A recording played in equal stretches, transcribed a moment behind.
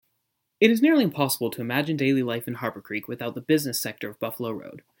It is nearly impossible to imagine daily life in Harbor Creek without the business sector of Buffalo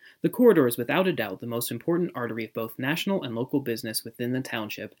Road. The corridor is without a doubt the most important artery of both national and local business within the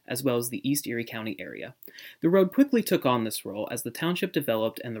township, as well as the East Erie County area. The road quickly took on this role as the township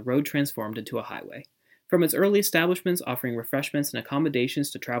developed and the road transformed into a highway. From its early establishments offering refreshments and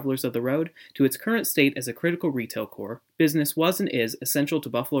accommodations to travelers of the road, to its current state as a critical retail core, business was and is essential to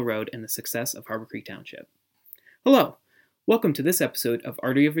Buffalo Road and the success of Harbor Creek Township. Hello! Welcome to this episode of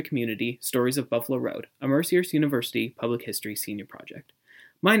Artery of a Community, Stories of Buffalo Road, a Mercyhurst University Public History Senior Project.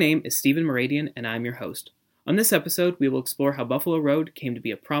 My name is Stephen Moradian, and I'm your host. On this episode, we will explore how Buffalo Road came to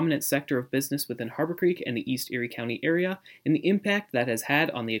be a prominent sector of business within Harbor Creek and the East Erie County area, and the impact that has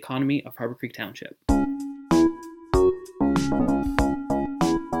had on the economy of Harbor Creek Township.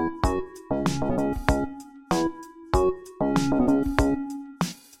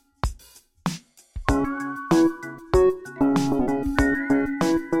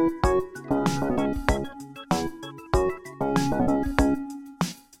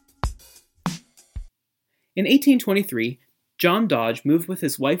 In 1823, John Dodge moved with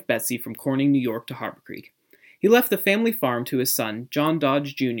his wife Betsy from Corning, New York to Harbor Creek. He left the family farm to his son, John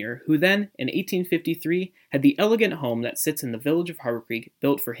Dodge Jr., who then, in 1853, had the elegant home that sits in the village of Harbor Creek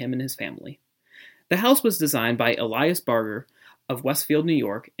built for him and his family. The house was designed by Elias Barger of Westfield, New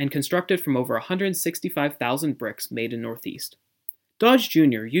York, and constructed from over 165,000 bricks made in Northeast. Dodge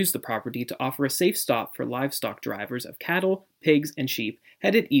Jr. used the property to offer a safe stop for livestock drivers of cattle, pigs, and sheep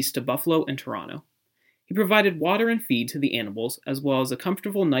headed east to Buffalo and Toronto. He provided water and feed to the animals, as well as a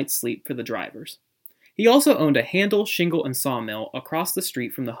comfortable night's sleep for the drivers. He also owned a handle, shingle, and sawmill across the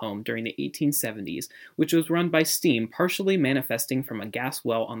street from the home during the 1870s, which was run by steam partially manifesting from a gas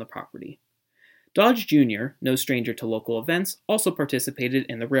well on the property. Dodge Jr., no stranger to local events, also participated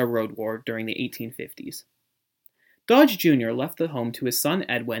in the Railroad War during the 1850s. Dodge Jr. left the home to his son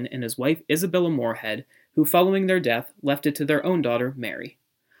Edwin and his wife Isabella Moorhead, who, following their death, left it to their own daughter, Mary.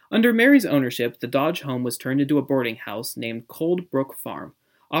 Under Mary's ownership, the Dodge home was turned into a boarding house named Cold Brook Farm,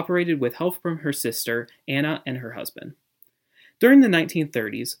 operated with help from her sister, Anna, and her husband. During the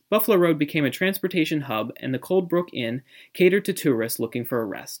 1930s, Buffalo Road became a transportation hub, and the Cold Brook Inn catered to tourists looking for a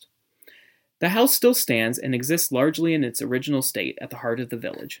rest. The house still stands and exists largely in its original state at the heart of the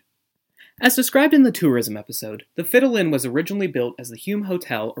village. As described in the tourism episode, the Fiddle Inn was originally built as the Hume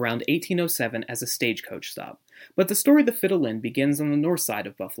Hotel around 1807 as a stagecoach stop, but the story of the Fiddle Inn begins on the north side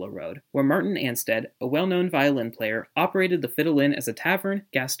of Buffalo Road, where Martin Ansted, a well-known violin player, operated the Fiddle Inn as a tavern,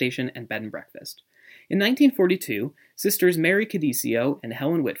 gas station, and bed and breakfast. In 1942, sisters Mary Cadicio and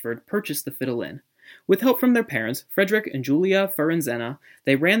Helen Whitford purchased the Fiddle Inn. With help from their parents, Frederick and Julia Ferenzena,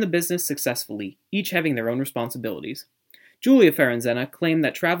 they ran the business successfully, each having their own responsibilities. Julia Ferenzena claimed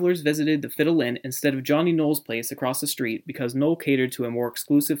that travelers visited the Fiddle Inn instead of Johnny Knoll's place across the street because Knoll catered to a more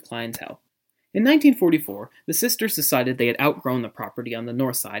exclusive clientele. In 1944, the sisters decided they had outgrown the property on the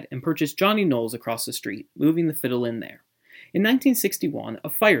north side and purchased Johnny Knoll's across the street, moving the Fiddle Inn there. In 1961,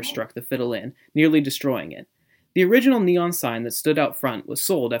 a fire struck the Fiddle Inn, nearly destroying it. The original neon sign that stood out front was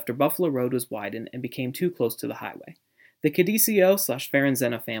sold after Buffalo Road was widened and became too close to the highway. The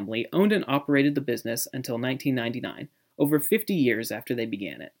Cadicio/Ferenzena family owned and operated the business until 1999, over 50 years after they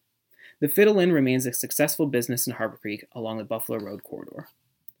began it. The Fiddle Inn remains a successful business in Harbor Creek along the Buffalo Road corridor.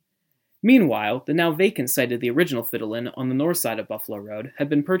 Meanwhile, the now vacant site of the original Fiddle Inn on the north side of Buffalo Road had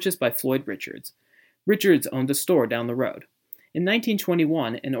been purchased by Floyd Richards. Richards owned a store down the road. In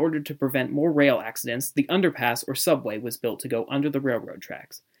 1921, in order to prevent more rail accidents, the underpass or subway was built to go under the railroad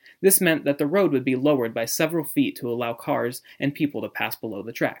tracks. This meant that the road would be lowered by several feet to allow cars and people to pass below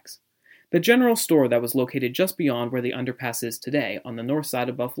the tracks. The general store that was located just beyond where the underpass is today, on the north side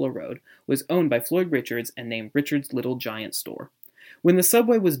of Buffalo Road, was owned by Floyd Richards and named Richards Little Giant Store. When the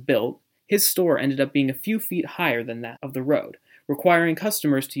subway was built, his store ended up being a few feet higher than that of the road, requiring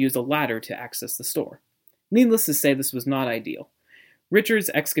customers to use a ladder to access the store. Needless to say, this was not ideal. Richards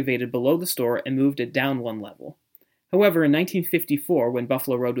excavated below the store and moved it down one level. However, in 1954, when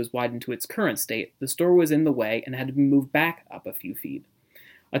Buffalo Road was widened to its current state, the store was in the way and had to be moved back up a few feet.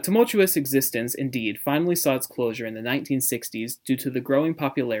 A tumultuous existence, indeed, finally saw its closure in the 1960s due to the growing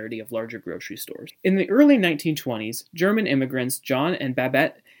popularity of larger grocery stores. In the early 1920s, German immigrants John and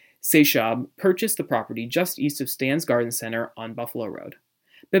Babette Seichab purchased the property just east of Stan's Garden Center on Buffalo Road.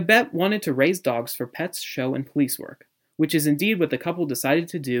 Babette wanted to raise dogs for pets, show, and police work, which is indeed what the couple decided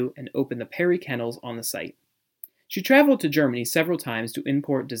to do and opened the Perry Kennels on the site. She traveled to Germany several times to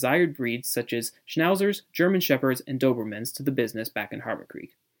import desired breeds such as Schnauzers, German Shepherds, and Dobermans to the business back in Harbor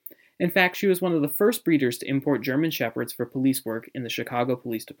Creek. In fact, she was one of the first breeders to import German Shepherds for police work in the Chicago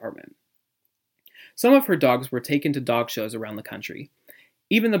Police Department. Some of her dogs were taken to dog shows around the country.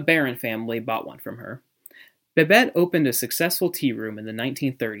 Even the Barron family bought one from her. Babette opened a successful tea room in the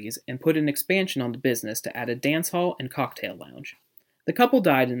 1930s and put an expansion on the business to add a dance hall and cocktail lounge. The couple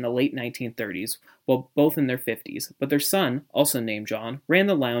died in the late 1930s, while both in their 50s, but their son, also named John, ran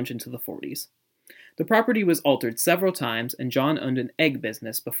the lounge into the 40s. The property was altered several times, and John owned an egg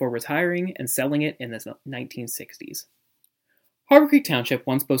business before retiring and selling it in the 1960s. Harbor Creek Township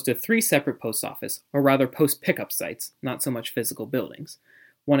once boasted 3 separate post office, or rather post pickup sites, not so much physical buildings,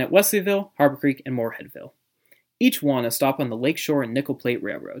 one at Wesleyville, Harbor Creek, and Moorheadville. Each one a stop on the Lakeshore and Nickel Plate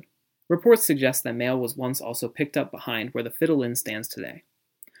Railroad. Reports suggest that mail was once also picked up behind where the Fiddle Inn stands today.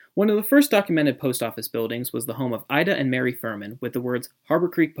 One of the first documented post office buildings was the home of Ida and Mary Furman with the words Harbor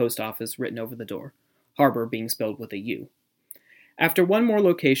Creek Post Office written over the door, Harbor being spelled with a U. After one more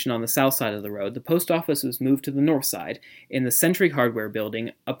location on the south side of the road, the post office was moved to the north side in the Century Hardware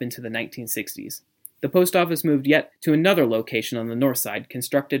building up into the 1960s. The post office moved yet to another location on the north side,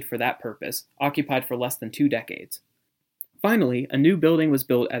 constructed for that purpose, occupied for less than 2 decades. Finally, a new building was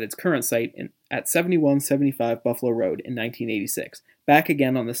built at its current site at 7175 Buffalo Road in 1986, back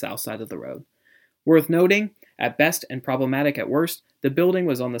again on the south side of the road. Worth noting, at best and problematic at worst, the building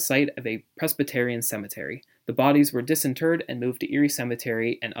was on the site of a Presbyterian cemetery. The bodies were disinterred and moved to Erie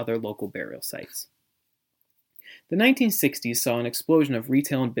Cemetery and other local burial sites. The 1960s saw an explosion of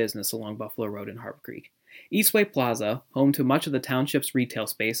retail and business along Buffalo Road in Harbor Creek. Eastway Plaza, home to much of the township's retail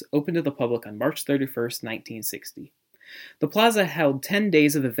space, opened to the public on March 31, 1960. The plaza held 10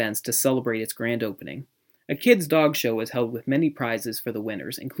 days of events to celebrate its grand opening. A kids' dog show was held with many prizes for the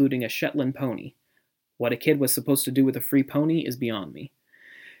winners, including a Shetland pony. What a kid was supposed to do with a free pony is beyond me.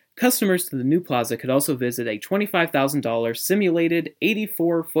 Customers to the new plaza could also visit a $25,000 simulated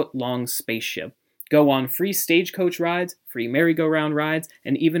 84-foot-long spaceship, go on free stagecoach rides, free merry-go-round rides,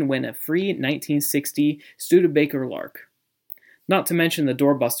 and even win a free 1960 Studebaker Lark. Not to mention the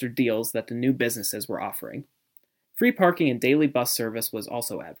doorbuster deals that the new businesses were offering. Free parking and daily bus service was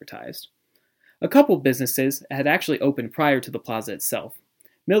also advertised. A couple businesses had actually opened prior to the plaza itself.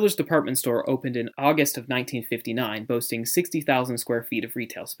 Miller's Department Store opened in August of 1959, boasting 60,000 square feet of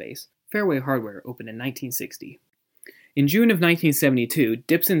retail space. Fairway Hardware opened in 1960. In June of 1972,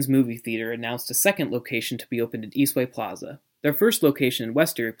 Dipson's Movie Theater announced a second location to be opened at Eastway Plaza. Their first location in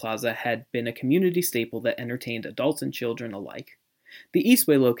West Erie Plaza had been a community staple that entertained adults and children alike. The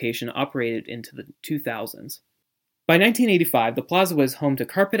Eastway location operated into the 2000s. By 1985, the plaza was home to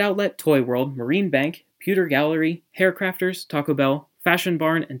Carpet Outlet, Toy World, Marine Bank, Pewter Gallery, Haircrafters, Taco Bell, Fashion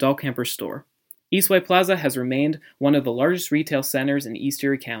Barn, and Doll Camper's Store. Eastway Plaza has remained one of the largest retail centers in East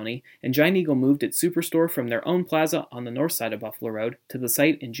Erie County, and Giant Eagle moved its superstore from their own plaza on the north side of Buffalo Road to the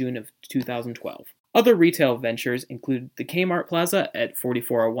site in June of 2012. Other retail ventures include the Kmart Plaza at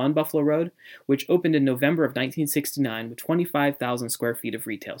 4401 Buffalo Road, which opened in November of 1969 with 25,000 square feet of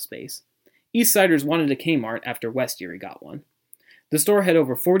retail space. Eastsiders wanted a Kmart after West Erie got one. The store had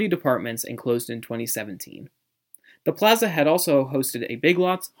over 40 departments and closed in 2017. The plaza had also hosted a Big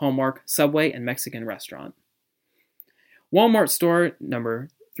Lots, Hallmark, Subway, and Mexican restaurant. Walmart store number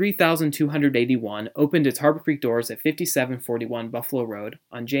 3281 opened its Harbor Creek doors at 5741 Buffalo Road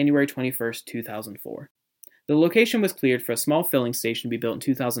on January 21, 2004. The location was cleared for a small filling station to be built in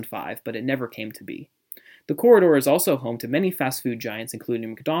 2005, but it never came to be. The corridor is also home to many fast food giants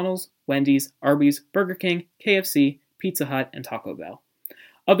including McDonald's, Wendy's, Arby's, Burger King, KFC, Pizza Hut, and Taco Bell.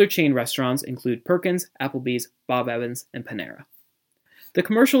 Other chain restaurants include Perkins, Applebee's, Bob Evans, and Panera. The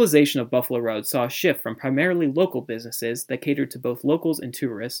commercialization of Buffalo Road saw a shift from primarily local businesses that catered to both locals and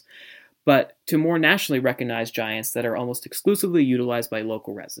tourists, but to more nationally recognized giants that are almost exclusively utilized by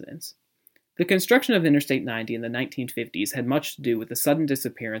local residents. The construction of Interstate 90 in the 1950s had much to do with the sudden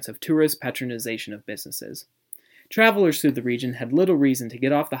disappearance of tourist patronization of businesses. Travelers through the region had little reason to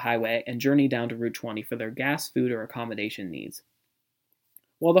get off the highway and journey down to Route 20 for their gas, food, or accommodation needs.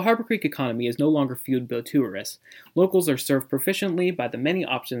 While the Harbor Creek economy is no longer fueled by tourists, locals are served proficiently by the many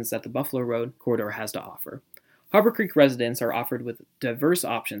options that the Buffalo Road corridor has to offer. Harbor Creek residents are offered with diverse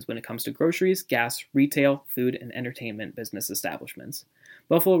options when it comes to groceries, gas, retail, food, and entertainment business establishments.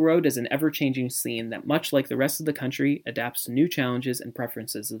 Buffalo Road is an ever-changing scene that, much like the rest of the country, adapts to new challenges and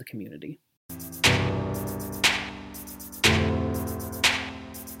preferences of the community.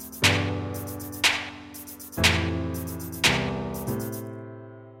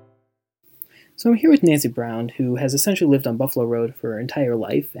 So I'm here with Nancy Brown, who has essentially lived on Buffalo Road for her entire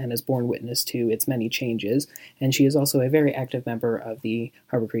life and has borne witness to its many changes, and she is also a very active member of the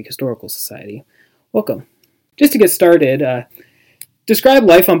Harbor Creek Historical Society. Welcome. Just to get started, describe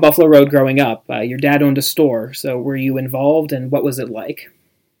life on Buffalo Road growing up. Your dad owned a store, so were you involved, and what was it like?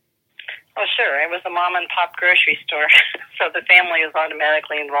 Oh, sure. It was a mom and pop grocery store, so the family was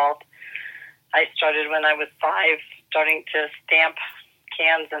automatically involved. I started when I was 5, starting to stamp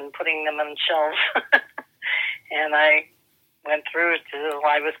cans and putting them on shelves. And I went through to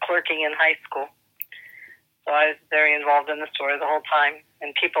I was clerking in high school. So I was very involved in the store the whole time.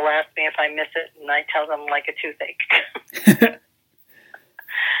 And people ask me if I miss it, and I tell them like a toothache.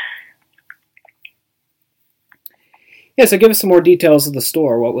 Yeah, so give us some more details of the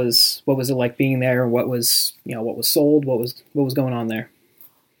store. What was it like being there? What was sold? What was going on there?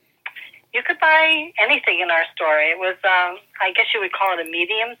 You could buy anything in our store. It was, I guess you would call it a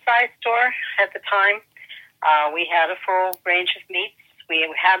medium-sized store at the time. We had a full range of meats. We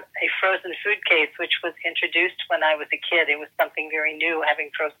had a frozen food case, which was introduced when I was a kid. It was something very new,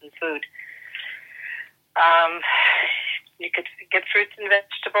 having frozen food. You could get fruits and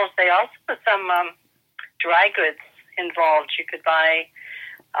vegetables. They also put some dry goods involved. You could buy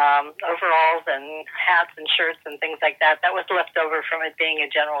overalls and hats and shirts and things like that. That was left over from it being a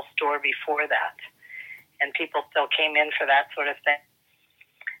general store before that. And people still came in for that sort of thing.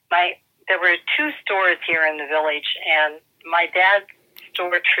 There were 2 stores here in the village, and my dad's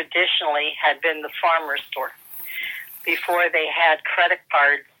store traditionally had been the farmer's store. Before they had credit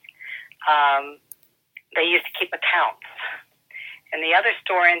cards, they used to keep accounts. And the other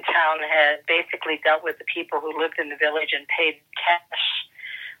store in town had basically dealt with the people who lived in the village and paid cash,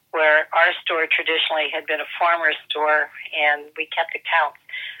 where our store traditionally had been a farmer's store, and we kept accounts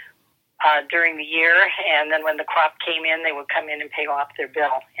during the year, and then when the crop came in, they would come in and pay off their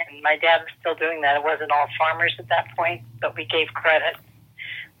bill. And my dad was still doing that. It wasn't all farmers at that point, but we gave credit,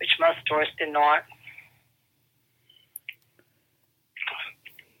 which most stores did not.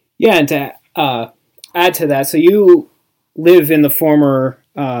 Yeah, and to add to that, so you live in the former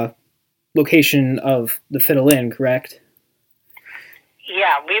location of the Fiddle Inn, correct?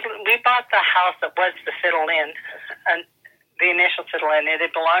 Yeah, we bought the house that was the Fiddle Inn, the initial Fiddle Inn. It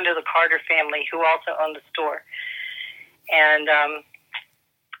had belonged to the Carter family, who also owned the store. And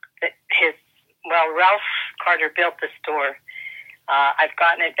Ralph Carter built the store. I've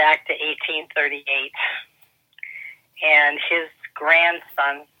gotten it back to 1838. And his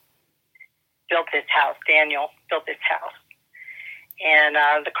grandson built this house. Daniel built this house. And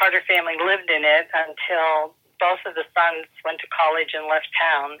the Carter family lived in it until both of the sons went to college and left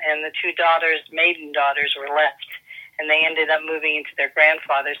town, and the 2 daughters, maiden daughters, were left. And they ended up moving into their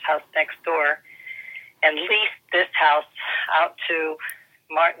grandfather's house next door and leased this house out to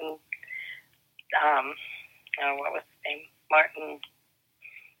Martin, what was his name? Martin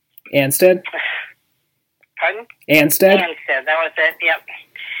Anstead? Pardon? Anstead, that was it, yep.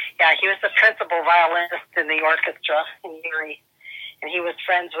 Yeah, he was the principal violinist in the orchestra in Erie. And he was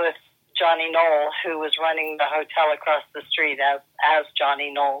friends with Johnny Knoll, who was running the hotel across the street as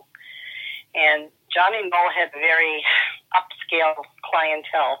Johnny Knoll. And Johnny Knoll had very upscale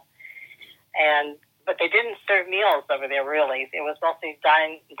clientele, but they didn't serve meals over there, really. It was mostly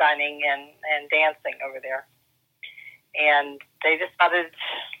dining and dancing over there. And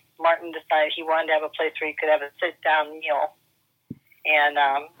Martin decided he wanted to have a place where he could have a sit-down meal. And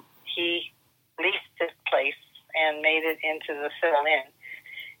he leased this place and made it into the Fiddle Inn.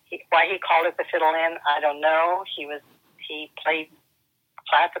 Why he called it the Fiddle Inn, I don't know. He played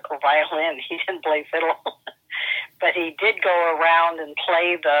classical violin. He didn't play fiddle. But he did go around and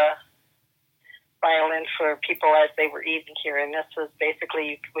play the violin for people as they were eating here. And this was basically,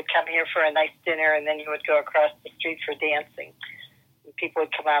 you would come here for a nice dinner, and then you would go across the street for dancing. And people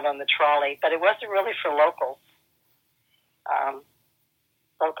would come out on the trolley. But it wasn't really for locals.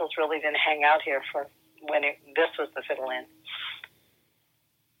 Locals really didn't hang out here for when this was the Fiddle Inn.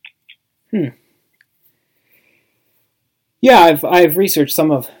 Yeah, I've researched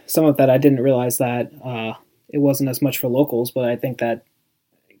some of that. I didn't realize that it wasn't as much for locals, but I think that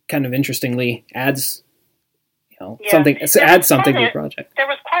kind of interestingly adds something to the project. There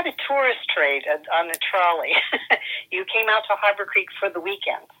was quite a tourist trade on the trolley. You came out to Harbor Creek for the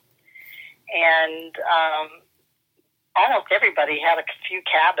weekend, and almost everybody had a few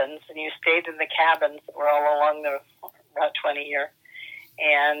cabins, and you stayed in the cabins that were all along the Route 20 here.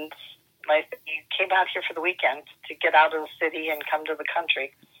 And you came out here for the weekend to get out of the city and come to the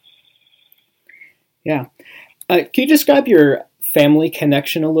country. Yeah. Can you describe your family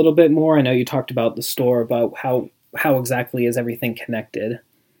connection a little bit more? I know you talked about the store, about how exactly is everything connected?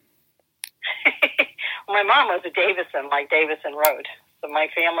 My mom was a Davison, like Davison Road. So my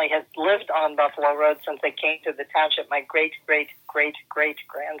family has lived on Buffalo Road since they came to the township. My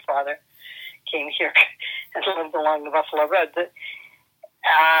great-great-great-great-grandfather came here and lived along the Buffalo Road.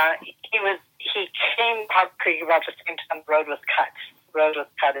 He came to Harbor Creek about the same time the road was cut. road was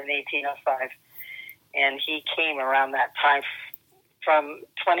cut in 1805, and he came around that time from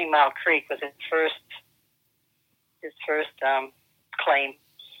 20 Mile Creek was his first claim,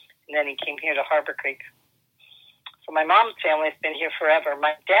 and then he came here to Harbor Creek. So my mom's family's been here forever.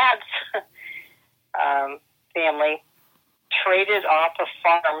 My dad's family traded off a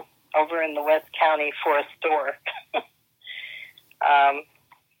farm over in the West County for a store.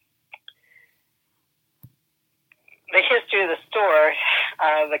 The history of the store,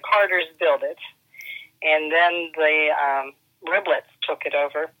 the Carters built it, and then the Riblets took it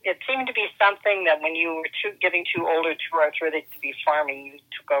over. It seemed to be something that when you were getting too old or too arthritic to be farming, you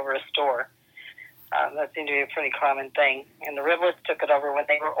took over a store. That seemed to be a pretty common thing. And the Riblets took it over when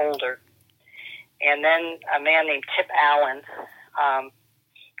they were older. And then a man named Tip Allen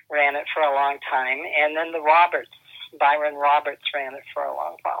ran it for a long time. And then the Roberts, Byron Roberts, ran it for a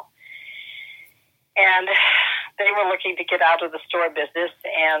long while. And they were looking to get out of the store business,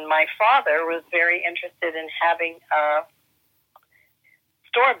 and my father was very interested in having a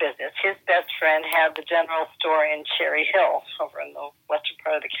store business. His best friend had the general store in Cherry Hill over in the western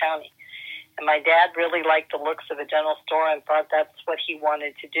part of the county. And my dad really liked the looks of a general store and thought that's what he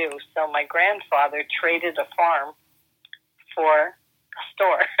wanted to do. So my grandfather traded a farm for a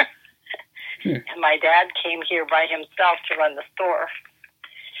store. And my dad came here by himself to run the store.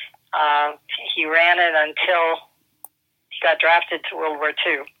 He ran it until he got drafted to World War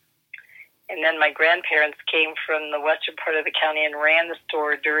II. And then my grandparents came from the western part of the county and ran the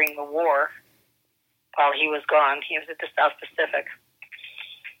store during the war while he was gone. He was at the South Pacific.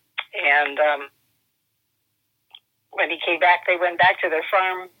 And when he came back, they went back to their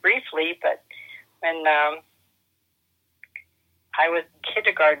farm briefly, but when I was in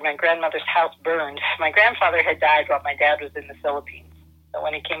kindergarten, my grandmother's house burned. My grandfather had died while my dad was in the Philippines. So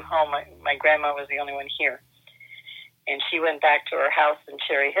when he came home, my grandma was the only one here. And she went back to her house in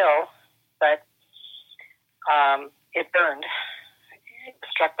Cherry Hill, but it burned. It was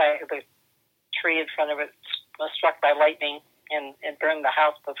struck by the tree in front of it, was struck by lightning, and it burned the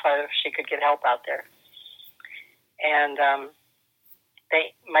house before she could get help out there. And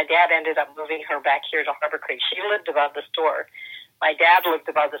my dad ended up moving her back here to Harbor Creek. She lived above the store. My dad lived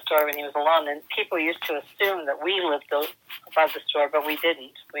above the store when he was alone, and people used to assume that we lived above the store, but we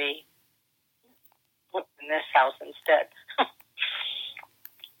didn't. We lived in this house instead.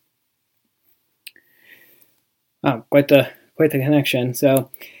 Oh, quite the connection. So,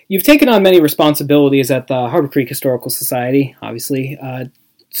 you've taken on many responsibilities at the Harbor Creek Historical Society, obviously.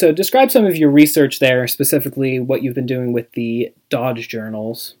 So, describe some of your research there, specifically what you've been doing with the Dodge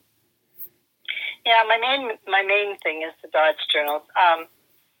journals. Yeah, my main thing is the Dodge journals.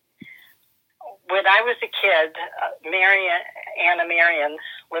 When I was a kid, Anna Marion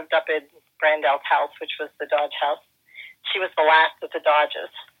lived up in Brandel's house, which was the Dodge house. She was the last of the Dodges.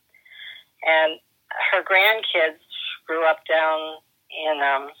 And her grandkids grew up down in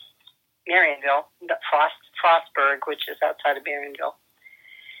Marionville, Frostburg, which is outside of Marionville.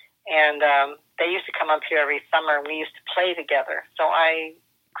 And they used to come up here every summer, and we used to play together. So I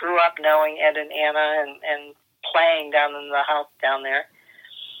grew up knowing Ed and Anna and playing down in the house down there.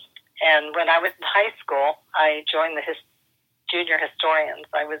 And when I was in high school, I joined the junior historians.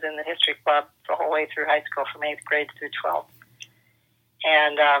 I was in the history club the whole way through high school, from 8th grade through 12th.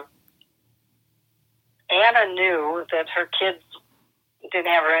 And Anna knew that her grandkids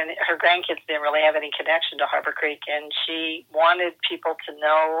didn't really have any connection to Harbor Creek, and she wanted people to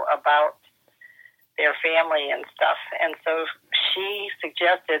know about their family and stuff. And so she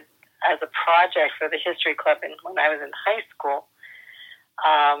suggested as a project for the history club when I was in high school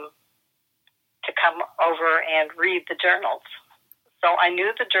to come over and read the journals. So I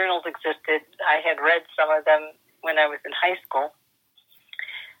knew the journals existed. I had read some of them when I was in high school.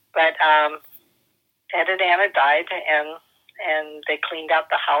 But Ed and Anna died, and they cleaned out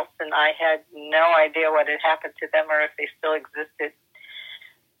the house, and I had no idea what had happened to them or if they still existed.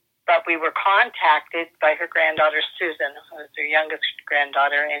 But we were contacted by her granddaughter, Susan, who was her youngest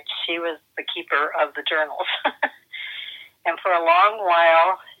granddaughter, and she was the keeper of the journals. And for a long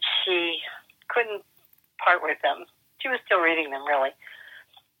while, she couldn't part with them. She was still reading them, really.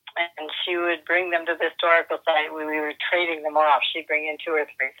 And she would bring them to the historical site. We were trading them off. She'd bring in 2 or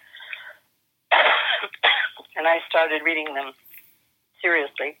 3. And I started reading them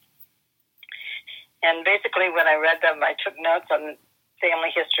seriously. And basically, when I read them, I took notes on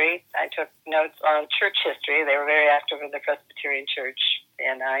family history. I took notes on church history. They were very active in the Presbyterian Church.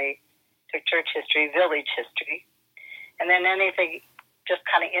 And I took church history, village history. And then anything just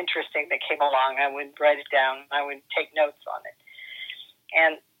kind of interesting that came along, I would write it down. I would take notes on it.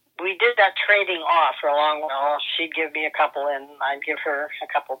 And we did that trading off for a long while. She'd give me a couple and I'd give her a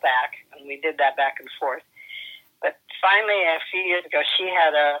couple back, and we did that back and forth. But finally, a few years ago, she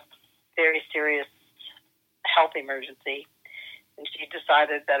had a very serious health emergency, and she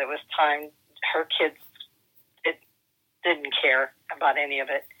decided that it was time. Her kids didn't care about any of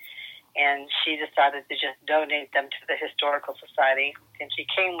it, and she decided to just donate them to the Historical Society. And she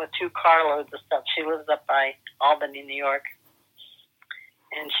came with 2 carloads of stuff. She lives up by Albany, New York.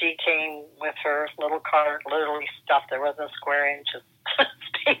 And she came with her little car, literally stuffed. There wasn't a square inch of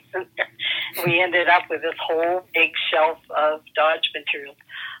space in there. We ended up with this whole big shelf of Dodge material.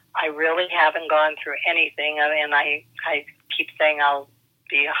 I really haven't gone through anything, and I keep saying I'll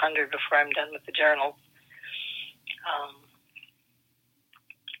be 100 before I'm done with the journals.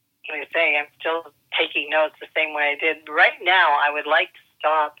 Like I say, I'm still taking notes the same way I did. Right now, I would like to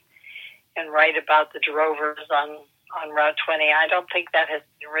stop and write about the drovers on Route 20. I don't think that has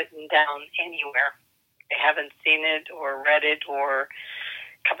been written down anywhere. I haven't seen it or read it or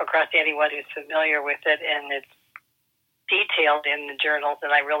come across anyone who's familiar with it, and it's detailed in the journals,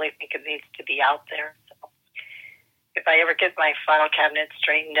 and I really think it needs to be out there. So if I ever get my file cabinet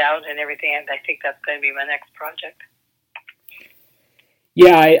straightened out and everything, I think that's going to be my next project.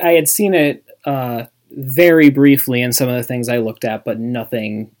 Yeah, I had seen it very briefly in some of the things I looked at, but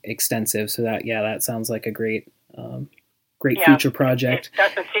nothing extensive. So that sounds like a great future project. It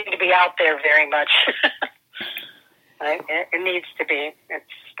doesn't seem to be out there very much. It needs to be. It's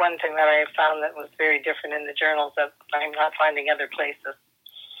one thing that I have found that was very different in the journals that I'm not finding other places.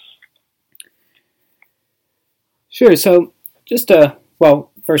 Sure. So just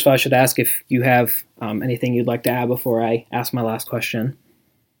first of all, I should ask if you have anything you'd like to add before I ask my last question.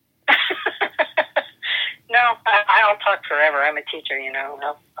 No, I'll talk forever. I'm a teacher,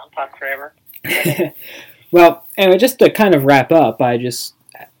 I'll talk forever. Well, and just to kind of wrap up, I just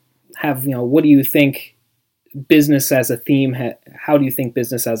have, what do you think business as a theme, how do you think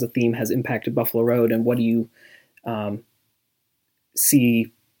business as a theme has impacted Buffalo Road, and what do you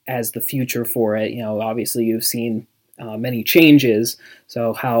see as the future for it? Obviously you've seen many changes,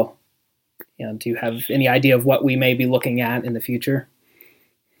 so how, do you have any idea of what we may be looking at in the future?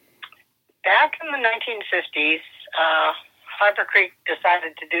 Back in the 1950s, Harbor Creek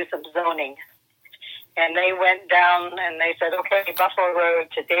decided to do some zoning. And they went down and they said, okay, Buffalo Road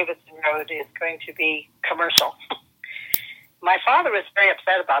to Davidson Road is going to be commercial. My father was very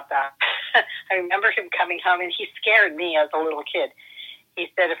upset about that. I remember him coming home, and he scared me as a little kid. He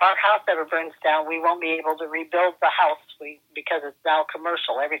said, if our house ever burns down, we won't be able to rebuild the house because it's now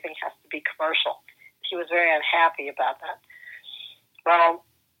commercial. Everything has to be commercial. He was very unhappy about that. Well,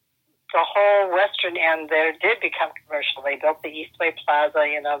 the whole western end there did become commercial. They built the Eastway Plaza.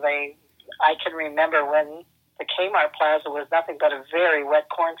 I can remember when the Kmart Plaza was nothing but a very wet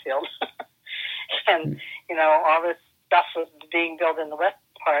cornfield. And, all this stuff was being built in the west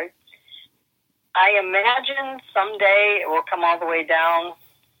part. I imagine someday it will come all the way down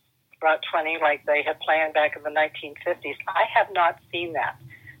Route 20 like they had planned back in the 1950s. I have not seen that.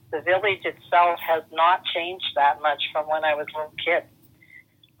 The village itself has not changed that much from when I was a little kid.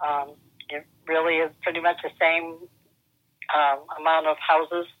 It really is pretty much the same amount of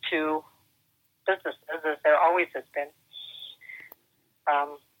houses to businesses as there always has been.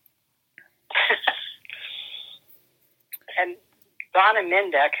 And Donna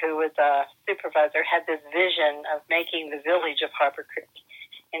Mindek, who was a supervisor, had this vision of making the village of Harbor Creek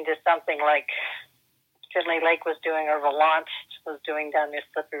into something like Finley Lake was doing, or Volant was doing down near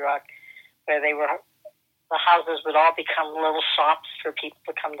Slippery Rock, where the houses would all become little shops for people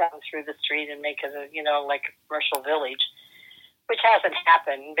to come down through the street and make it like a commercial village, which hasn't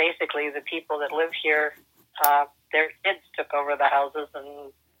happened. Basically, the people that live here, their kids took over the houses,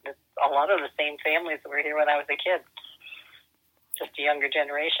 and it's a lot of the same families that were here when I was a kid, just a younger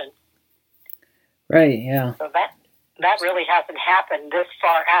generation. Right, yeah. So that really hasn't happened this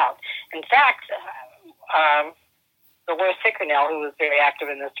far out. In fact, Dolores Sickernell, who was very active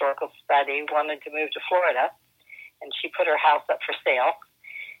in the Historical Society, wanted to move to Florida, and she put her house up for sale.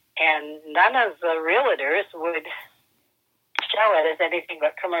 And none of the realtors would show it as anything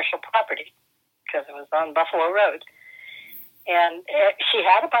but commercial property because it was on Buffalo Road. And she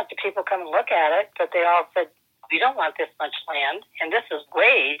had a bunch of people come and look at it, but they all said, we don't want this much land, and this is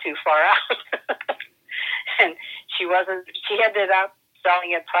way too far out. And she ended up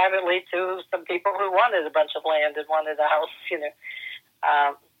selling it privately to some people who wanted a bunch of land and wanted a house,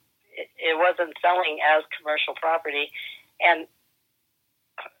 It wasn't selling as commercial property. And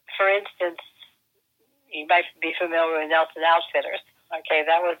for instance, you might be familiar with Nelson Outfitters. Okay,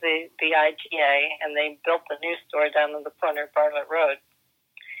 that was the IGA, and they built the new store down on the corner of Bartlett Road.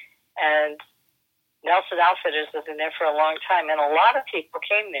 And Nelson Outfitters was in there for a long time, and a lot of people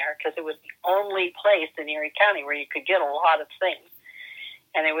came there because it was the only place in Erie County where you could get a lot of things.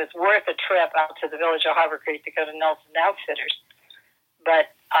 And it was worth a trip out to the village of Harbor Creek to go to Nelson Outfitters.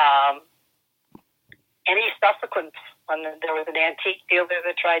 But any subsequent, when there was an antique dealer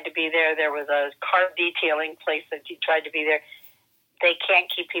that tried to be there, there was a car detailing place that tried to be there, they can't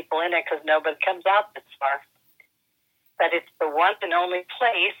keep people in it because nobody comes out this far. But it's the one and only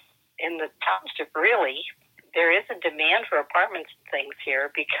place in the township, really. There is a demand for apartments and things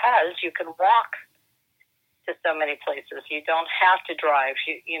here because you can walk to so many places. You don't have to drive.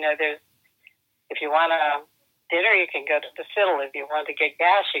 There's, if you want a dinner, you can go to the Fiddle. If you want to get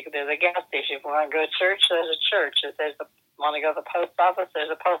gas, there's a gas station. If you want to go to church, there's a church. If want to go to the post office, there's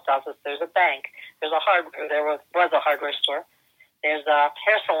a post office. There's a bank. There was a hardware store. There's a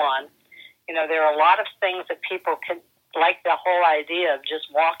hair salon. There are a lot of things that people can like, the whole idea of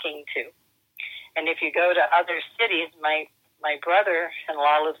just walking to. And if you go to other cities, my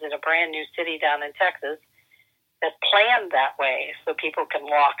brother-in-law lives in a brand new city down in Texas that's planned that way so people can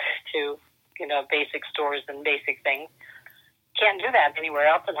walk to, basic stores and basic things. Can't do that anywhere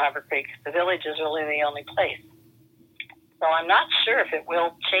else in Harbor Creek. The village is really the only place. So I'm not sure if it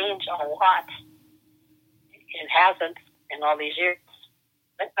will change a lot. It hasn't in all these years.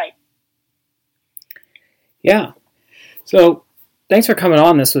 But yeah. So thanks for coming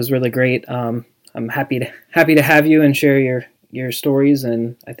on. This was really great. I'm happy to have you and share your stories,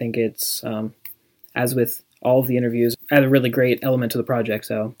 and I think it's, as with all of the interviews, add a really great element to the project,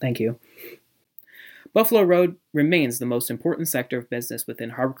 so thank you. Buffalo Road remains the most important sector of business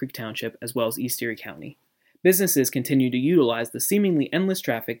within Harbor Creek Township as well as East Erie County. Businesses continue to utilize the seemingly endless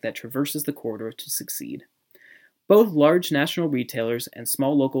traffic that traverses the corridor to succeed. Both large national retailers and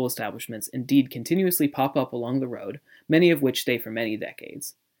small local establishments indeed continuously pop up along the road, many of which stay for many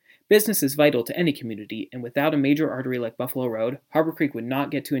decades. Business is vital to any community, and without a major artery like Buffalo Road, Harbor Creek would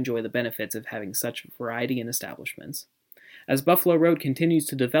not get to enjoy the benefits of having such variety in establishments. As Buffalo Road continues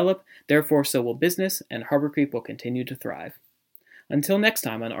to develop, therefore so will business, and Harbor Creek will continue to thrive. Until next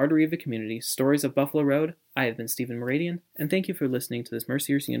time on Artery of the Community, Stories of Buffalo Road, I have been Stephen Moradian, and thank you for listening to this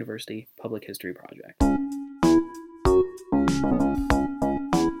Mercyhurst University Public History Project.